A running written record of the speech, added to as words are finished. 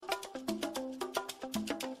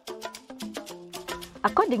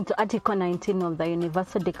According to Article 19 of the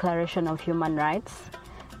Universal Declaration of Human Rights,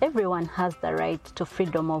 everyone has the right to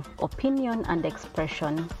freedom of opinion and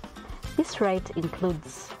expression. This right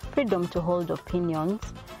includes freedom to hold opinions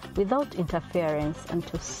without interference and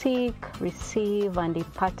to seek, receive, and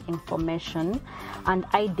impart information and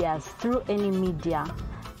ideas through any media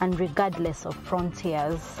and regardless of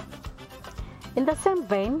frontiers. In the same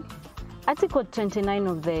vein, Article 29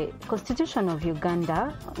 of the Constitution of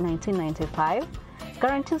Uganda, 1995,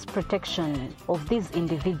 guarantees protection of these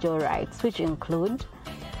individual rights, which include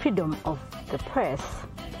freedom of the press.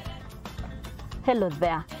 Hello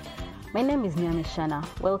there, my name is Nyamishana.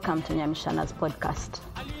 Welcome to Nyamishana's podcast.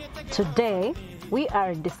 Today, we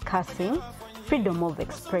are discussing freedom of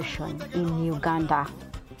expression in Uganda.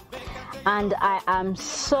 And I am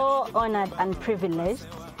so honored and privileged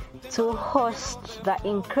to host the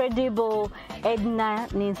incredible Edna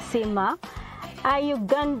Ninsiima, a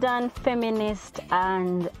Ugandan feminist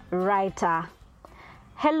and writer.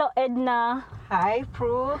 Hello, Edna. Hi,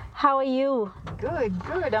 Prue. How are you? Good.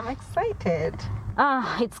 I'm excited.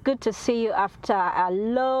 It's good to see you after a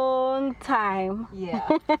long time. Yeah,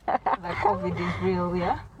 the COVID is real,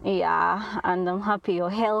 yeah? Yeah, and I'm happy you're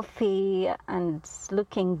healthy and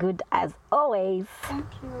looking good as always. Thank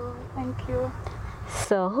you.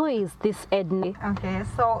 So who is this Edna? Okay,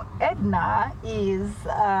 so Edna is,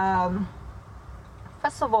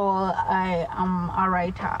 first of all, I am a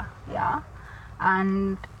writer, yeah?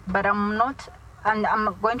 But I'm not, and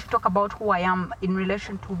I'm going to talk about who I am in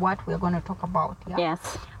relation to what we're going to talk about, yeah?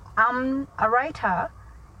 Yes. I'm a writer,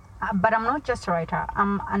 but I'm not just a writer.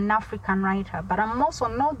 I'm an African writer, but I'm also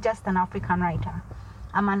not just an African writer.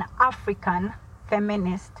 I'm an African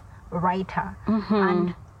feminist writer. Mm-hmm.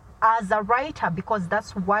 And as a writer, because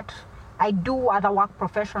that's what I do, other work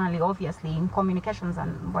professionally, obviously, in communications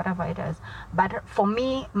and whatever it is. But for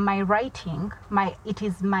me, my writing, it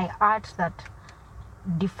is my art that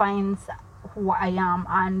defines who I am,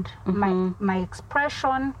 and my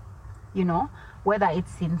expression, you know, whether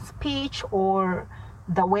it's in speech or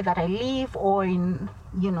the way that I live, or in,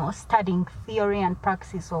 you know, studying theory and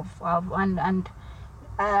praxis of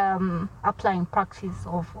applying praxis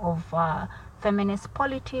of feminist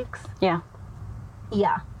politics. Yeah.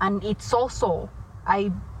 And it's also,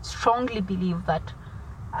 I strongly believe that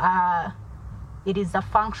it is a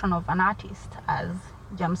function of an artist, as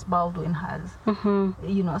James Baldwin has,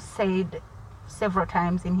 you know, said several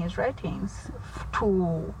times in his writings,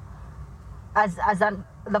 to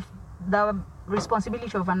the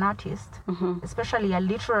responsibility of an artist, especially a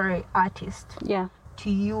literary artist, to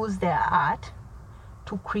use their art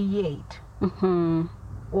to create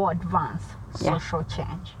or advance social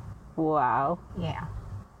change. Wow. Yeah.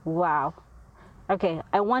 Wow. Okay,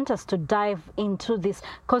 I want us to dive into this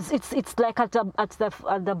because it's like at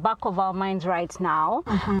the back of our minds right now,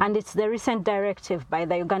 and it's the recent directive by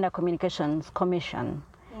the Uganda Communications Commission.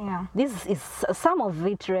 Yeah. This is, some of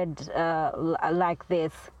it read like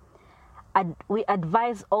this. We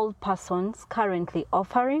advise all persons currently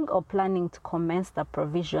offering or planning to commence the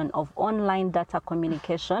provision of online data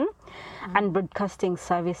communication and broadcasting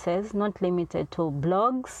services, not limited to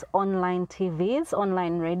blogs, online TVs,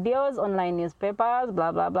 online radios, online newspapers,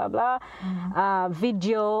 blah, blah, blah, blah,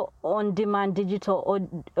 video on demand, digital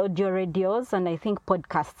audio radios, and I think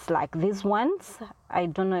podcasts like these ones. I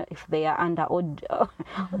don't know if they are under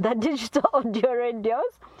the digital audio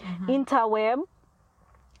radios, interweb,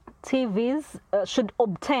 TVs should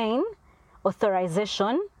obtain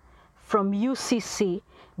authorization from UCC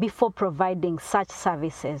before providing such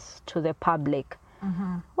services to the public.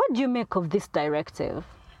 What do you make of this directive?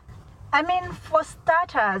 I mean, for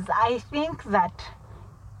starters, I think that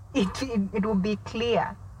it will be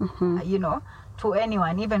clear, you know, to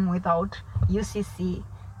anyone, even without UCC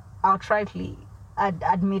outrightly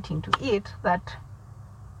admitting to it, that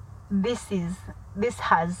this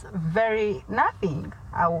has nothing,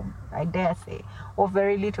 I dare say, or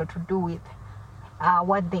very little to do with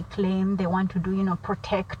what they claim they want to do, you know,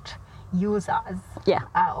 protect users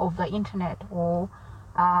of the internet, or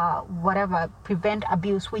whatever, prevent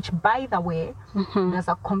abuse, which, by the way, there's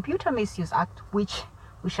a Computer Misuse Act, which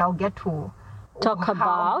we shall get to talk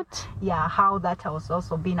about. Yeah, how that has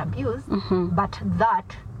also been abused, but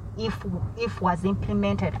that, if was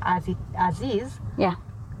implemented as is,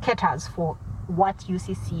 caters for what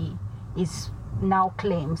UCC is now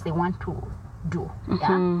claims they want to do.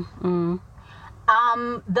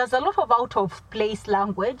 There's a lot of out of place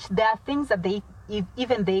language. There are things that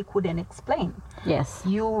even they couldn't explain. Yes.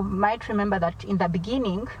 You might remember that in the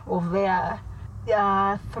beginning of their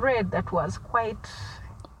thread that was quite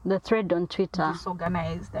the thread on Twitter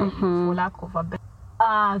disorganized, for lack of a better,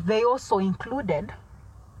 they also included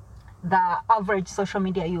the average social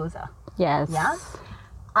media user. Yes. Yeah.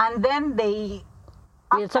 And then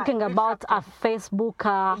we're talking about a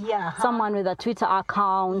Facebooker, someone with a Twitter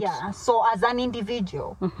account. Yeah, so as an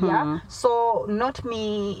individual, yeah. So not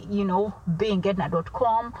me, being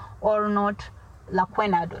Edna.com or not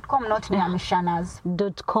Lakwena.com, not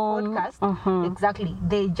Nyamishana's.com podcast. Exactly.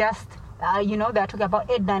 They just, they're talking about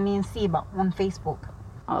Edna Ninsiima on Facebook.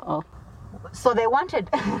 So they wanted,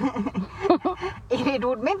 it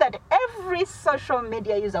would mean that every social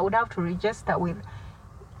media user would have to register with,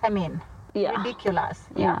 ridiculous.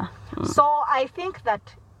 Yeah. So I think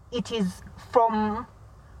that it is from,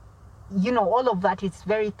 all of that, it's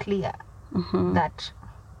very clear that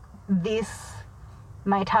this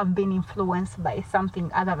might have been influenced by something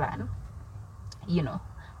other than,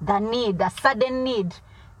 the sudden need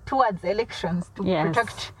towards elections to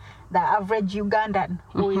protect the average Ugandan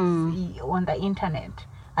who is on the internet.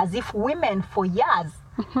 As if women for years,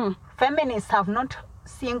 feminists have not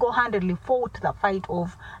single-handedly fought the fight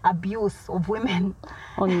of abuse of women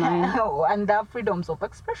online and their freedoms of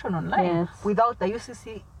expression online without the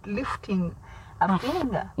UCC lifting a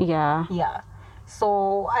finger. Yeah.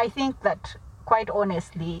 So I think that, quite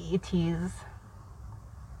honestly, it is,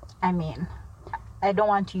 I don't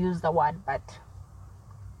want to use the word, but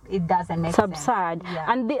it doesn't make sense. Absurd.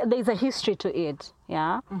 Yeah. And there's a history to it.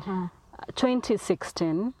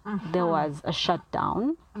 2016, there was a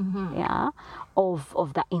shutdown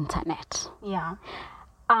of the internet.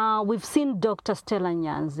 We've seen Dr. Stella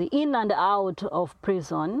Nyanzi in and out of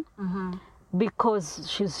prison because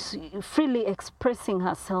she's freely expressing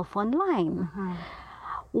herself online.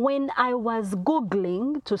 When I was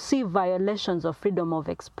Googling to see violations of freedom of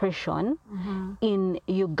expression in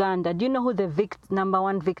Uganda, do you know who the number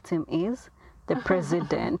one victim is? The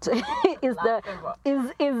president is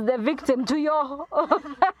the victim to your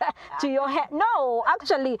to your head. No,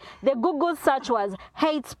 actually, the Google search was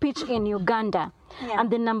hate speech in Uganda, and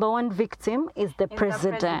the number one victim is the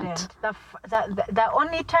president. The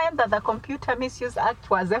only time that the Computer Misuse Act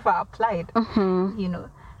was ever applied,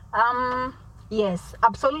 Yes,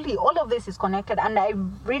 absolutely. All of this is connected, and I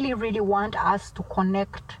really, really want us to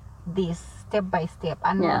connect this step by step,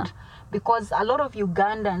 and not because a lot of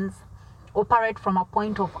Ugandans operate from a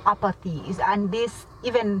point of apathy, and this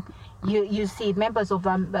even you see members of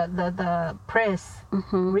the press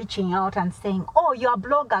reaching out and saying, "Oh, you are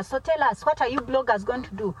bloggers, so tell us, what are you bloggers going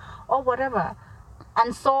to do?" or whatever.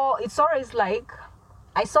 And so it's always like,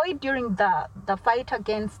 I saw it during the fight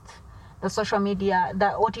against the social media,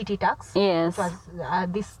 the OTT tax. Yes. Which was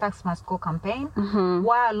this tax must go campaign,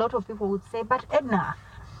 where a lot of people would say, "But Edna,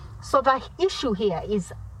 so the issue here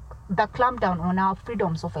is the clampdown on our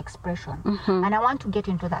freedoms of expression." And I want to get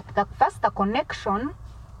into that. First, the connection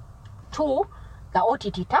to the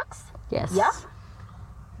OTT tax. Yes. Yeah.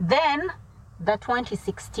 Then the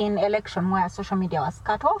 2016 election where social media was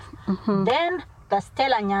cut off. Then the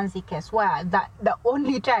Stella Nyanzi case where the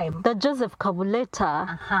only time. The Joseph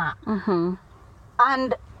Kabuleta.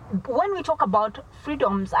 And when we talk about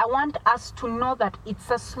freedoms, I want us to know that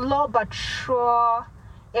it's a slow but sure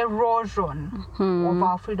erosion of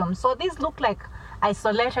our freedom. So these look like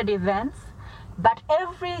isolated events, but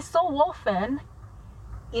every so often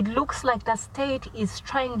it looks like the state is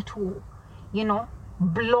trying to,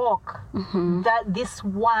 block this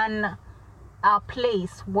one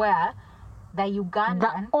place where the Ugandan,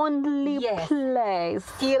 the only place,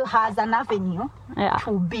 still has an avenue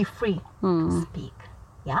to be free to speak.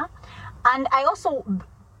 Yeah. And I also,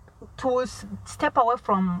 to step away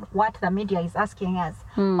from what the media is asking us,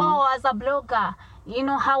 as a blogger,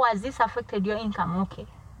 how has this affected your income? Okay,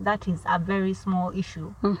 that is a very small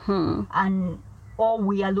issue. And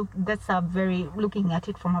we are looking at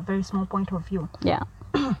it from a very small point of view. Yeah.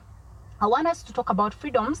 I want us to talk about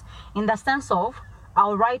freedoms in the sense of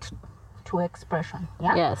our right to expression.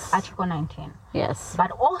 Yeah. Yes. Article 19. Yes.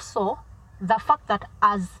 But also the fact that,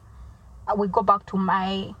 as we go back to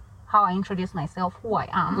how I introduce myself, who I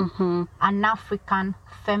am, an African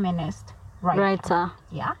feminist writer.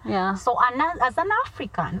 Yeah. So as an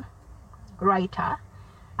African writer,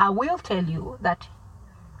 I will tell you that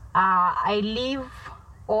I live,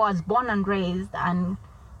 or was born and raised and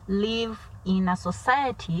live in a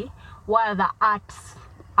society where the arts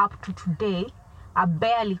up to today are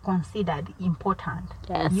barely considered important.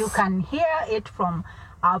 Yes. You can hear it from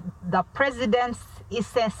the president's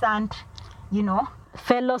incessant,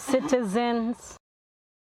 fellow citizens.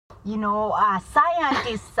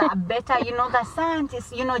 Scientists are better, the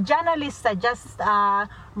scientists, journalists are just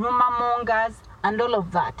rumor mongers and all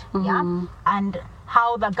of that. Yeah. And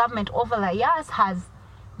how the government over the years has,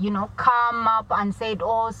 come up and said,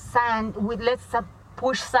 let's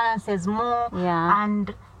push sciences more,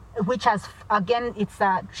 and which has, again, it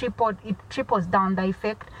triples down the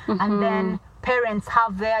effect. And then parents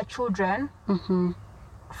have their children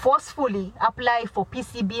forcefully apply for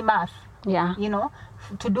PCB math, you know,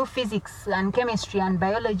 to do physics and chemistry and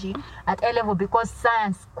biology at A level, because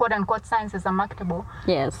science, quote unquote, sciences are marketable.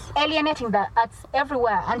 Yes. Alienating that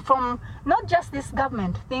everywhere. And from not just this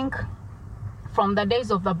government, think from the days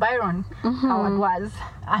of the Byron, how it was,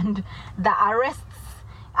 and the arrests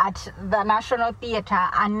at the National Theatre,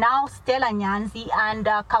 and now Stella Nyanzi and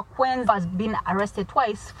Kakwenz has been arrested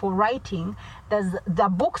twice for writing. There's the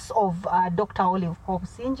books of Dr. Olive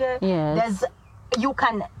Kobusinje. Yes.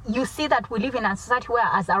 You see that we live in a society where,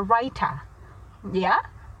 as a writer,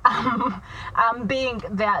 being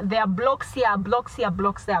there are blocks here, blocks here,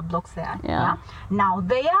 blocks there, blocks there. Yeah. Now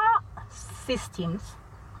there are systems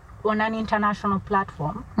on an international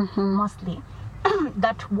platform, mostly,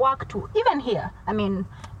 that work to, even here, I mean,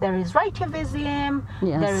 there is Rightivism,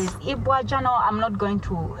 there is Ibwa Journal. I'm not going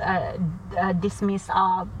to dismiss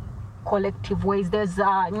our collective ways. There's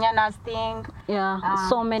Nyana's thing.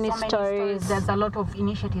 So many stories. There's a lot of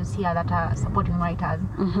initiatives here that are supporting writers.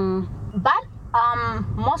 But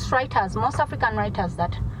most African writers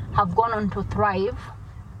that have gone on to thrive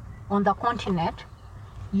on the continent,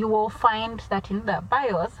 you will find that in the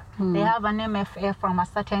bios, they have an MFA from a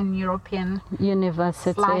certain European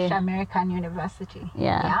university / American university.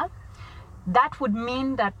 That would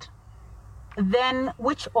mean that then,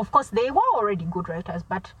 which of course they were already good writers,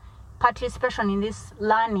 but participation in this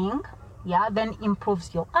learning, then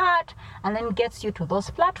improves your art and then gets you to those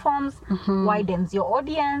platforms, widens your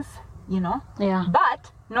audience, you know.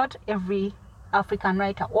 But not every African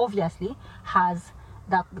writer obviously has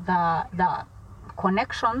the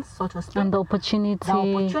connections, so to speak, and the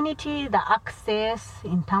opportunity, the access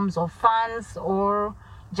in terms of funds or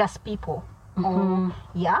just people.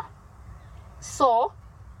 So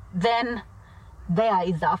then there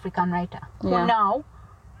is the African writer who now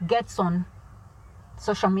gets on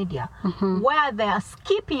social media, where they are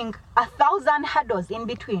skipping 1,000 hurdles in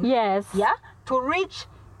between. To reach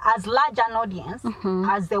as large an audience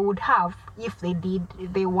as they would have if they did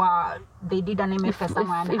an MFA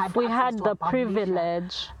somewhere and if we had the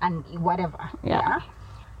privilege and whatever.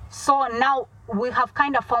 So now we have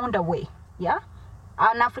kind of found a way.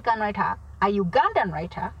 An African writer, a Ugandan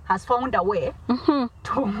writer, has found a way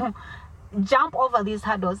to jump over these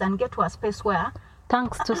hurdles and get to a space where,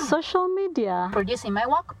 thanks to social media, producing my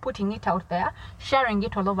work, putting it out there, sharing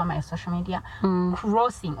it all over my social media,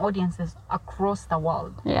 crossing audiences across the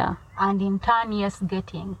world. And in turn,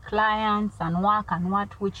 getting clients and work and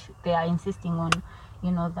what, which they are insisting on,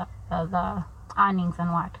 you know, the earnings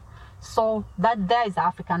and what. So that there is the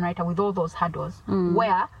African writer with all those hurdles,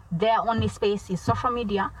 where their only space is social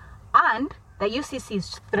media, and the UCC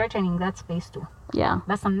is threatening that space too.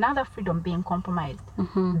 That's another freedom being compromised.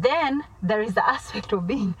 Then there is the aspect of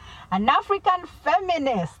being an African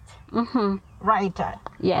feminist writer.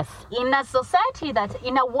 In a society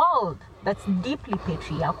in a world that's deeply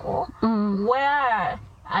patriarchal, where,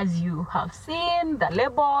 as you have seen, the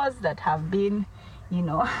labels that have been, you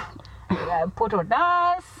know, put on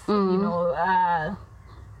us, you know,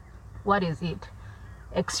 what is it?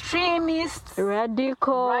 Extremists,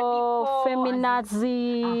 radical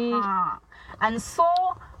feminazi. And so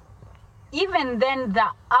even then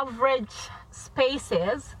the average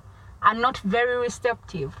spaces are not very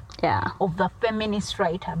receptive of the feminist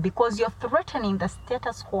writer, because you're threatening the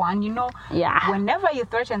status quo, and you know, whenever you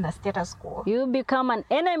threaten the status quo, you become an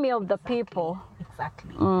enemy of the people.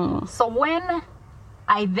 So when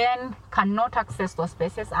I then cannot access those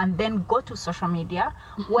spaces and then go to social media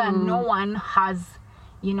where no one has,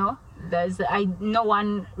 you know, I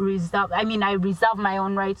reserve my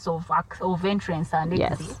own rights of entrance and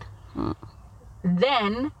exit.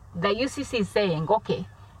 Then the UCC is saying, okay,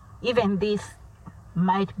 even this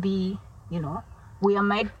might be, you know, we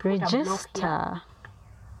might register.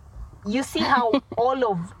 You see how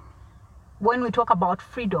when we talk about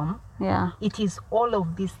freedom, it is all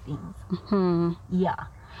of these things.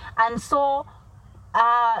 And so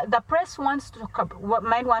the press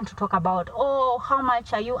might want to talk about, how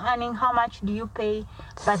much are you earning? How much do you pay?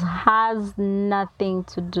 But has nothing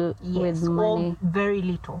to do with money. Or very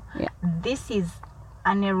little. This is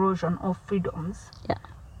an erosion of freedoms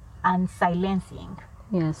and silencing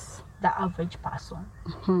the average person.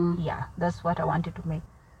 That's what I wanted to make.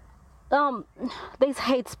 There's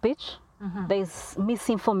hate speech. There's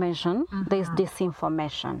misinformation. There's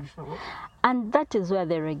disinformation. And that is where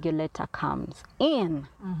the regulator comes in.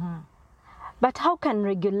 But how can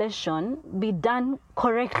regulation be done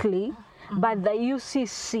correctly by the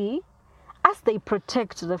UCC as they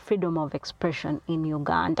protect the freedom of expression in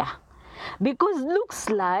Uganda. Because looks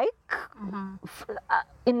like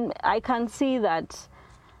I can see that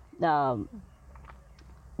the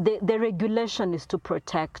regulation is to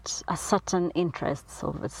protect a certain interests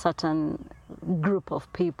of a certain group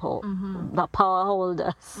of people, the power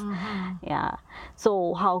holders. Yeah.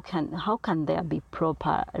 So how can there be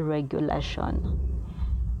proper regulation?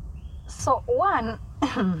 So one,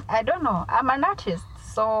 I don't know. I'm an artist,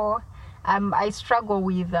 so I struggle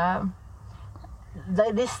with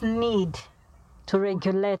this need to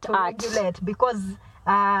regulate art. Because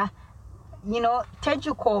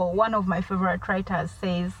Tejuko, one of my favorite writers,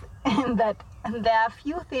 says that there are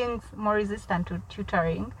few things more resistant to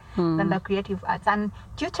tutoring than the creative arts, and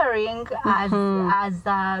tutoring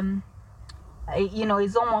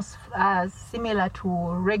is almost similar to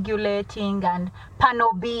regulating and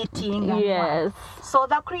panel beating. And yes. So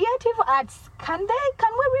the creative arts, can we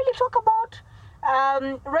really talk about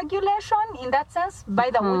regulation in that sense? By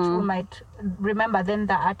the which we might remember then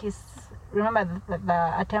the artists,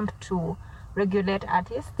 the attempt to regulate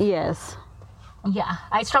artists. Yes. Yeah,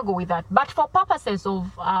 I struggle with that. But for purposes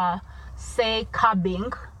of, say,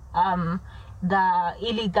 curbing the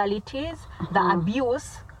illegalities, the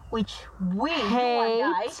abuse, which we you and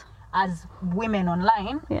I, as women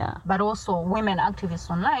online, but also women activists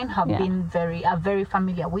online, have been very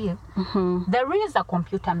familiar with, there is a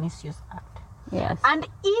Computer Misuse Act. Yes. And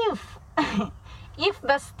if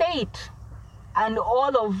the state and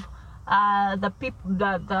all of the people,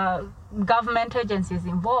 the government agencies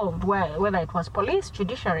involved, whether it was police,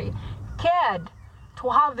 judiciary, cared to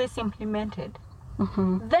have this implemented,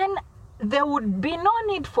 then there would be no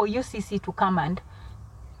need for UCC to come and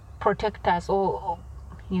protect us, or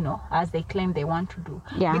as they claim they want to do.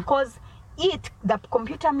 Yeah. Because the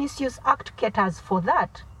Computer Misuse Act caters for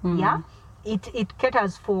that. Yeah. It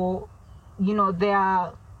caters for, there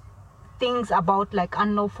are things about like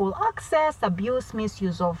unlawful access, abuse,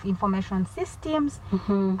 misuse of information systems,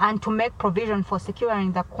 and to make provision for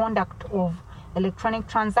securing the conduct of electronic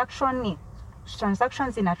transactions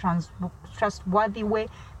in a trustworthy way.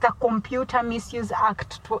 The Computer Misuse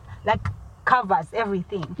Act covers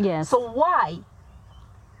everything. Yes. So why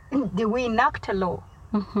do we enact a law?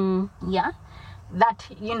 Yeah, that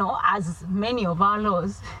as many of our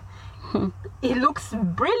laws, it looks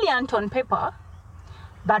brilliant on paper,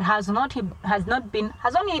 but has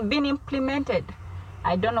only been implemented.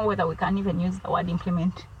 I don't know whether we can even use the word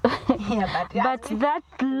implement. But that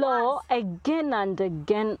law again and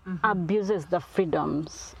again abuses the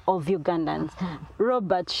freedoms of Ugandans.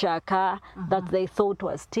 Robert Shaka, that they thought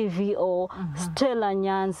was TVO, Stella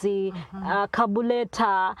Nyanzi,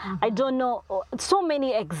 Kabuleta, I don't know, so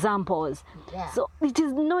many examples. Yeah. So it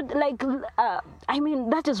is not like,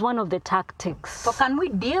 that is one of the tactics. So can we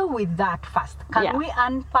deal with that first? Can we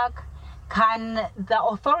unpack, can the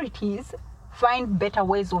authorities find better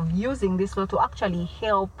ways of using this law to actually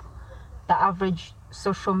help the average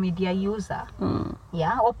social media user,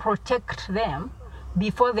 or protect them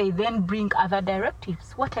before they then bring other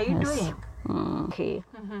directives? What are you doing? Okay.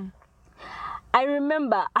 I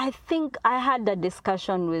remember, I think I had a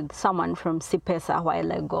discussion with someone from CIPESA a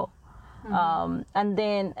while ago. And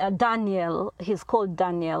then Daniel, he's called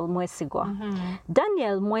Daniel Mwesigwa.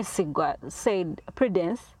 Daniel Mwesigwa said,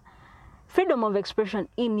 Prudence, freedom of expression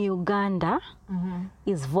in Uganda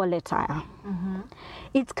is volatile.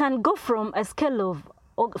 It can go from a scale of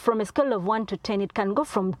 1 to 10. It can go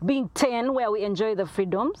from being 10, where we enjoy the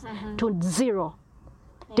freedoms, to 0,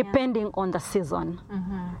 depending on the season.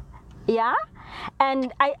 Yeah,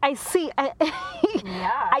 and I see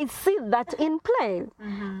I see that in play.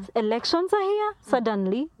 Elections are here,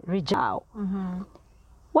 suddenly reject.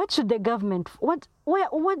 What should the government, what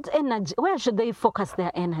energy, where should they focus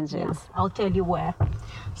their energies? Yes, I'll tell you where.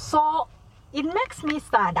 So it makes me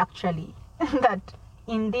sad, actually, that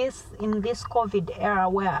in this COVID era,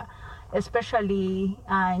 where especially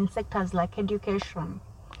in sectors like education,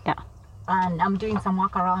 and I'm doing some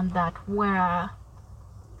work around that, where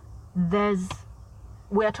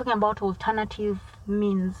we're talking about alternative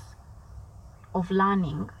means of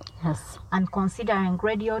learning. Yes. And considering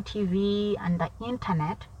radio, TV, and the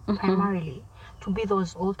internet primarily to be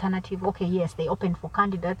those alternative. Okay, yes, they open for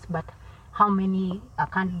candidates, but how many are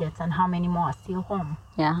candidates and how many more are still home?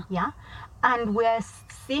 Yeah. Yeah. And we're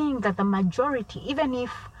seeing that the majority, even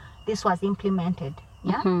if this was implemented,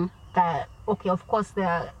 that, okay, of course,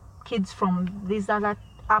 the kids from these other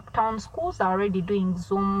uptown schools are already doing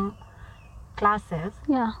Zoom classes.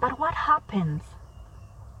 Yeah. But what happens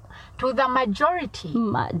to the majority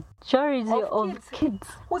of kids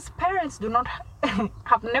whose parents do not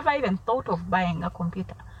have never even thought of buying a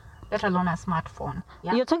computer? let alone a smartphone.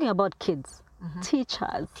 Yeah? You're talking about kids.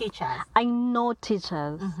 Teachers. I know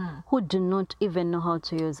teachers who do not even know how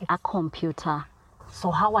to use a computer.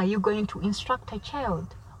 So how are you going to instruct a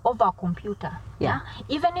child over a computer? Yeah.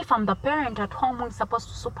 Even if I'm the parent at home who's supposed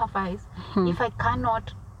to supervise, if I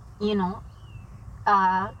cannot,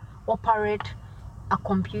 operate a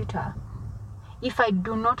computer, if I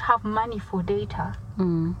do not have money for data,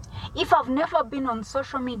 if I've never been on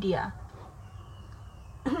social media,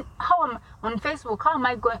 how am on Facebook? How am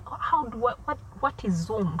I going? What is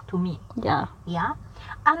Zoom to me? Yeah.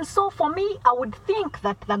 And so for me, I would think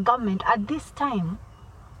that the government at this time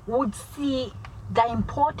would see the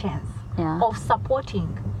importance of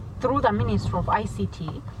supporting through the Ministry of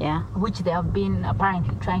ICT, which they have been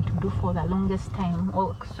apparently trying to do for the longest time,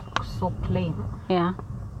 or so claim.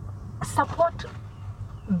 Support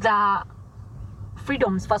the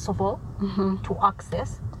freedoms, first of all, to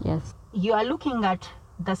access. Yes. You are looking at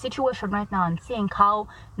the situation right now and seeing how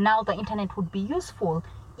now the internet would be useful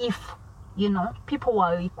if, people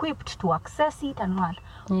were equipped to access it and what.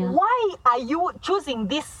 Why are you choosing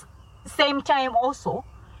this same time also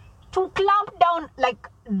to clamp down? Like,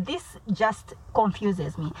 this just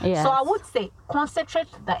confuses me. Yes. So I would say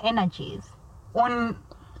concentrate the energies on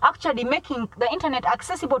actually making the internet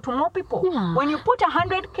accessible to more people. When you put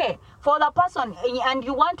 100K for the person and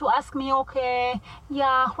you want to ask me, okay,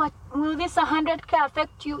 what will this 100K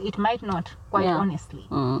affect you? It might not, quite honestly.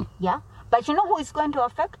 But you know who is going to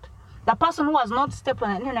affect? The person who has not stepped on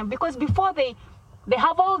the internet, because before they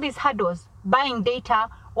have all these hurdles, buying data,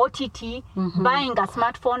 OTT, buying a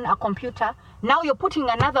smartphone, a computer. Now you're putting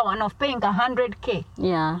another one of paying 100K.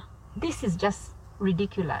 This is just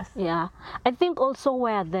ridiculous. I think also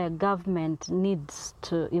where the government needs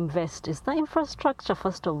to invest is the infrastructure,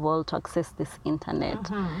 first of all, to access this internet.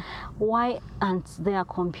 Why aren't there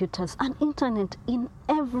computers and internet in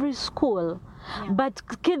every school? But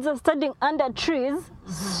kids are studying under trees,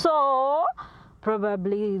 so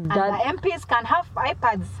probably and the MPs can have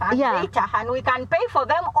iPads and data, and we can pay for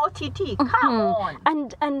them OTT. Come on.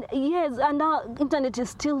 And yes, and our internet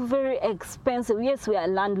is still very expensive. Yes, we are a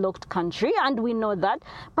landlocked country, and we know that.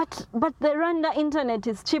 But the Rwanda internet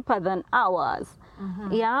is cheaper than ours.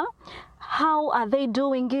 How are they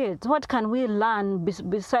doing it? What can we learn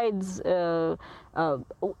besides?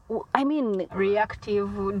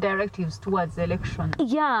 Reactive directives towards election.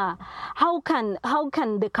 How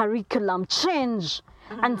can the curriculum change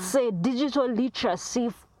and say digital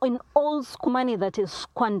literacy in all money that is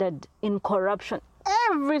squandered in corruption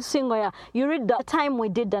every single year? You read the time we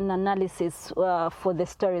did an analysis for the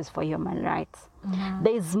Stories for Human Rights.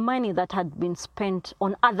 There is money that had been spent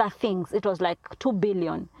on other things. It was like 2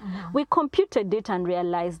 billion. We computed it and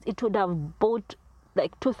realized it would have bought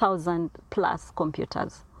like 2,000 plus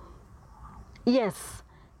computers. Yes.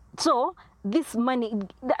 So this money,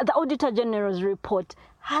 the Auditor General's report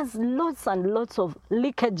has lots and lots of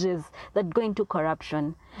leakages that go into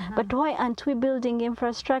corruption. But why aren't we building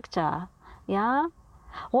infrastructure?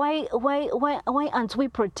 Why aren't we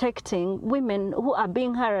protecting women who are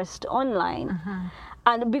being harassed online?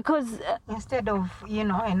 And because instead of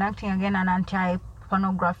enacting again an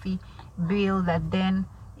anti-pornography bill that then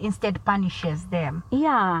instead punishes them.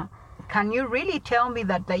 Can you really tell me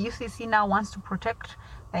that the UCC now wants to protect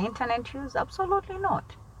the internet use? Absolutely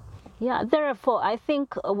not. Therefore, I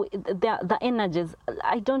think the energies,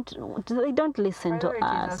 they don't listen to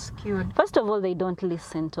us. First of all, they don't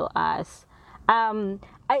listen to us.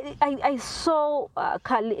 I saw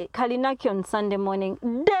Kalinaki on Sunday morning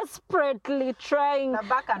desperately trying the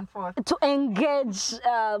back and forth to engage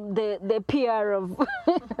the PR of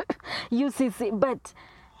UCC, but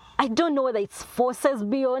I don't know whether it's forces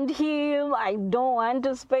beyond him. I don't want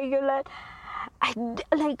to speculate. I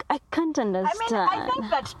can't understand. I think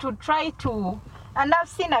that to try to, and I've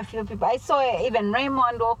seen a few people. I saw even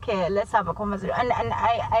Raymond. Okay, let's have a conversation, and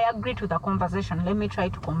I agreed to the conversation. Let me try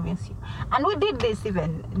to convince you. And we did this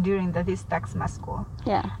even during this tax mascot.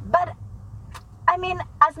 But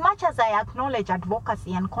as much as I acknowledge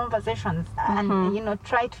advocacy and conversations, and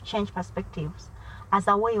try to change perspectives as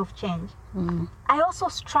a way of change, I also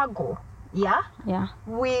struggle,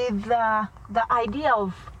 with the idea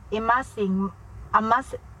of amassing, our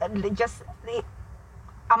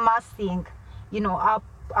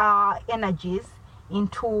energies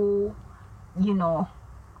into,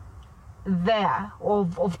 there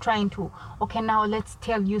of trying to, okay, now let's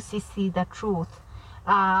tell UCC the truth,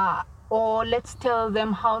 or let's tell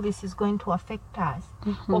them how this is going to affect us,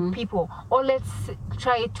 or people, or let's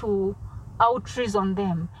try to out-reason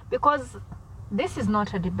them, because this is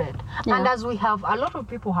not a debate. And as we have, a lot of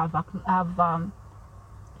people have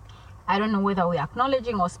I don't know whether we're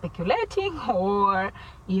acknowledging or speculating or,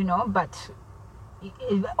 but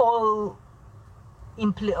all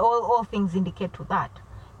things indicate to that,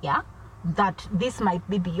 that this might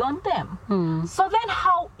be beyond them. So then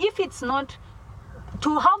how, if it's not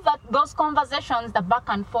to have those conversations, the back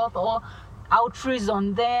and forth, or out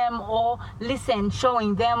reason them, or listen,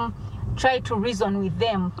 showing them, try to reason with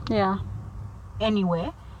them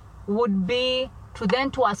anyway, would be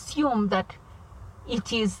to assume that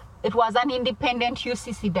it was an independent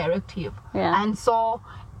UCC directive. And so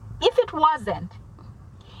if it wasn't,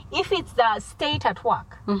 if it's the state at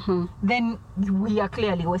work, then we are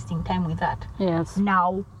clearly wasting time with that. Yes.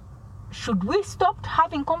 Now, should we stop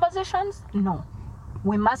having conversations? No.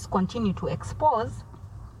 We must continue to expose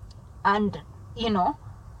and,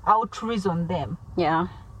 out reason them. Yeah.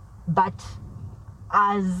 But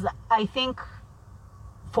as I think,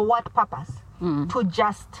 for what purpose? To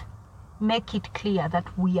just make it clear that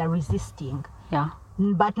we are resisting. Yeah.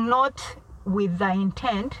 But not with the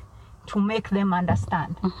intent to make them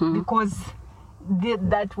understand, because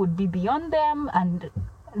that would be beyond them, and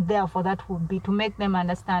therefore that would be to make them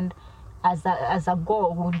understand as a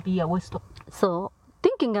goal would be a waste of. So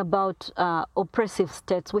thinking about oppressive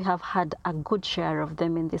states, we have had a good share of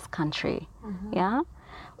them in this country. Yeah.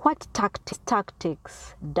 What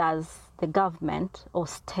tactics does the government or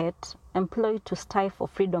state employ to stifle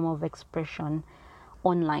freedom of expression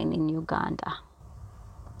online in Uganda?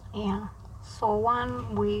 Yeah. So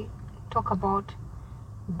one, we talk about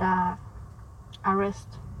the arrest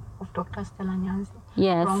of Dr. Stella Nyanzi.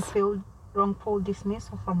 Yes. Wrongful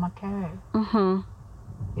dismissal from a career.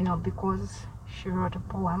 Because she wrote a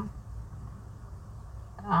poem,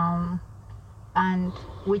 and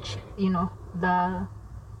which the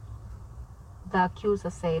accuser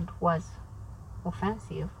said was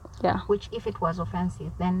offensive. Yeah. Which, if it was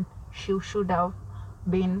offensive, then she should have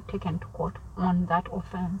been taken to court on that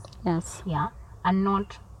offense. Yes. Yeah. And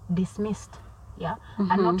not dismissed. Yeah.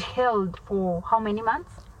 And not held for how many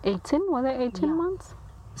months? 18? Were they 18 months?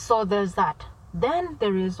 So there's that. Then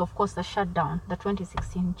there is, of course, the shutdown, the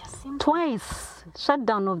 2016. Just seems twice.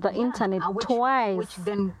 Shutdown of the internet twice. Which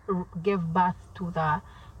then gave birth to the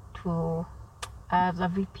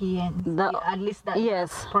VPN. At least that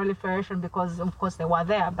proliferation, because of course they were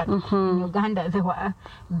there, but in Uganda they were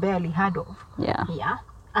barely heard of. Yeah. Yeah.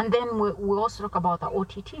 And then we also talk about the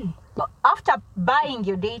OTT. But after buying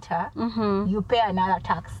your data, you pay another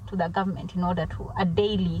tax to the government in order to a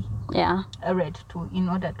daily rate in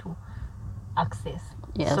order to access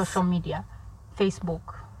social media, Facebook,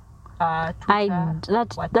 Twitter,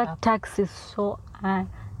 that tax is so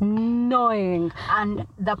annoying. And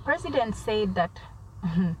the president said that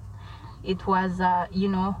it was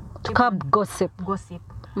to curb gossip.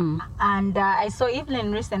 And I saw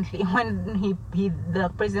Evelyn recently when the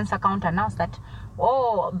president's account announced that,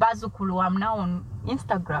 Bazukulu, I'm now on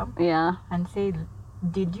Instagram. Yeah. And said,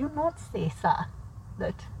 did you not say, sir,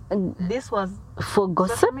 that this was for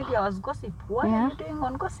gossip? Social media was gossip. What are you doing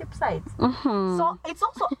on gossip sites? So it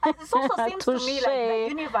also seems to me like the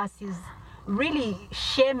universe is really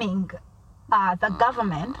shaming the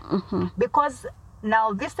government, because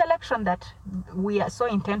now this election that we are so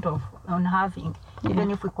intent on having,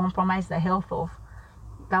 even if we compromise the health of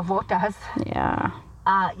the voters,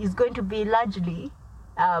 is going to be largely,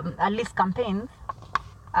 at least campaigns,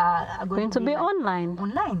 are going to be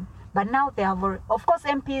online. But now they have, of course,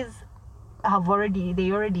 MPs have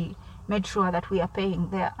already made sure that we are paying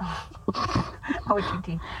their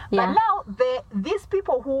OTT. But now these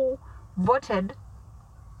people who voted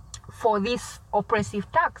for this oppressive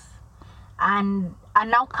tax and are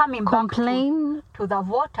now coming back to the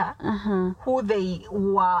voter who they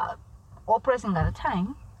were oppressing at the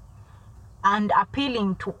time, and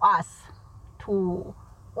appealing to us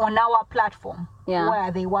on our platform where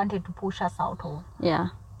they wanted to push us out of. Yeah.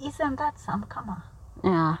 Isn't that some karma?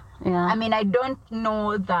 Yeah. I mean, I don't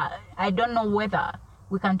know whether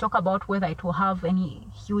we can talk about whether it will have any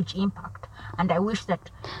huge impact. And I wish that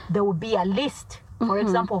there would be a list, for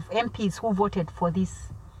example, of MPs who voted for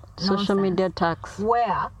this social media tax.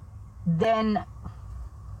 Where then,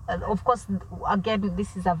 of course, again,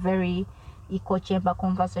 this is a very echo chamber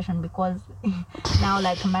conversation, because now,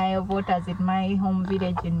 like, my voters in my home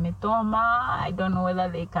village in Mitoma, I don't know whether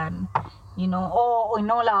they can, or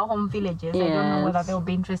in all our home villages, I don't know whether they'll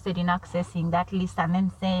be interested in accessing that list and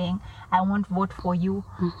then saying, I won't vote for you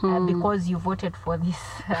because you voted for this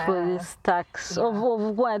tax of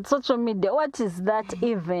what? Social media. What is that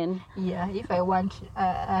even? Yeah, if I want,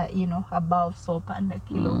 a bar of soap and a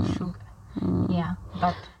kilo of sugar. Yeah,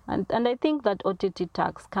 but And I think that OTT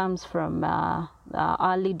tax comes from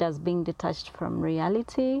our leaders being detached from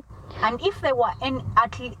reality. And if they were in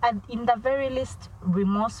the very least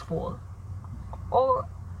remorseful or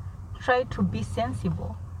try to be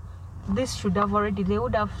sensible, they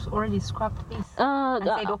would have already scrapped this and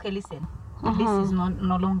said, okay, listen, this is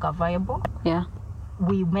no longer viable. Yeah.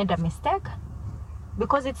 We made a mistake,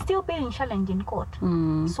 because it's still being challenged in court.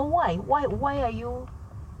 So why are you,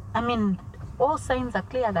 I mean, all signs are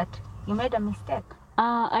clear that you made a mistake.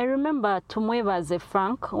 I remember Tumwebaze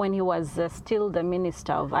Frank, when he was still the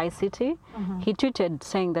Minister of ICT, he tweeted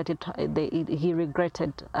saying that he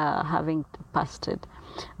regretted having passed it.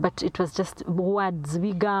 But it was just words,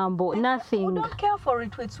 bigambo, nothing. We don't care for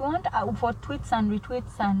retweets. We want for tweets and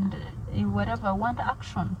retweets and whatever. We want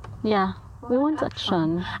action. Yeah, we want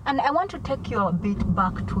action. And I want to take you a bit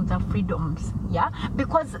back to the freedoms, yeah?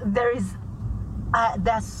 Because there's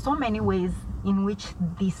so many ways in which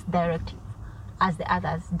this directive, as the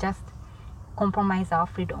others, just compromise our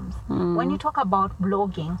freedoms. When you talk about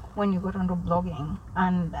blogging, when you go onto blogging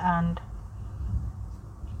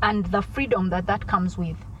and the freedom that comes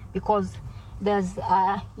with, because there's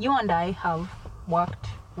you and I have worked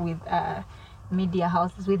with media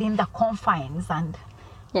houses within the confines and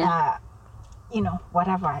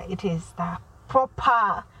whatever it is, the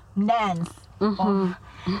proper names of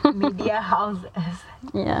media houses.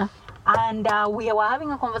 Yeah. And we were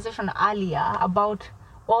having a conversation earlier about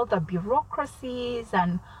all the bureaucracies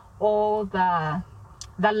and all the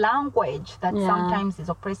language that sometimes is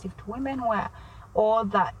oppressive to women, where or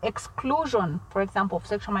the exclusion, for example, of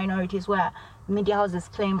sexual minorities, where media houses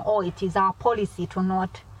claim, oh, it is our policy to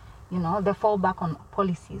not, they fall back on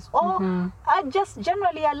policies. Or just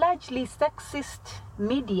generally a largely sexist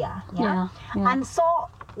media. Yeah? And so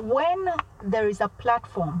when there is a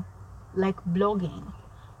platform like blogging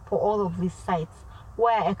for all of these sites,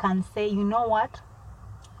 where I can say, you know what,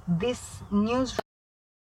 this news,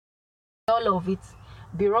 all of its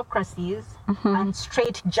bureaucracies and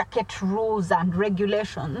straight jacket rules and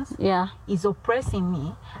regulations is oppressing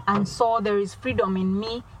me, and so there is freedom in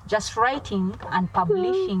me just writing and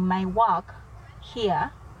publishing my work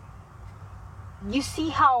here. You see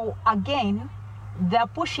how again they're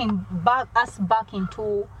pushing us back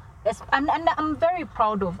into, and I'm very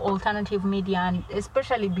proud of alternative media, and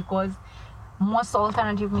especially because most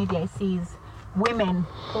alternative media I see is women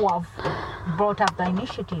who have brought up the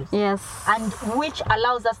initiatives. Yes. And which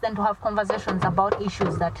allows us then to have conversations about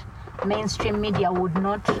issues that mainstream media would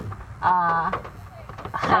not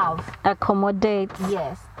have. Accommodate.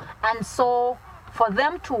 Yes. And so for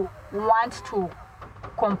them to want to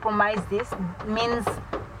compromise this means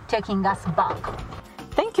taking us back.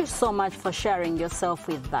 Thank you so much for sharing yourself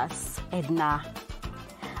with us, Edna.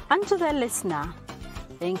 And to the listener,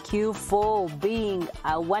 thank you for being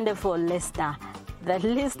a wonderful listener. The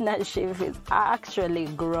listenership is actually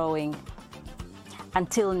growing.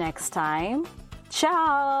 Until next time,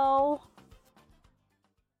 ciao.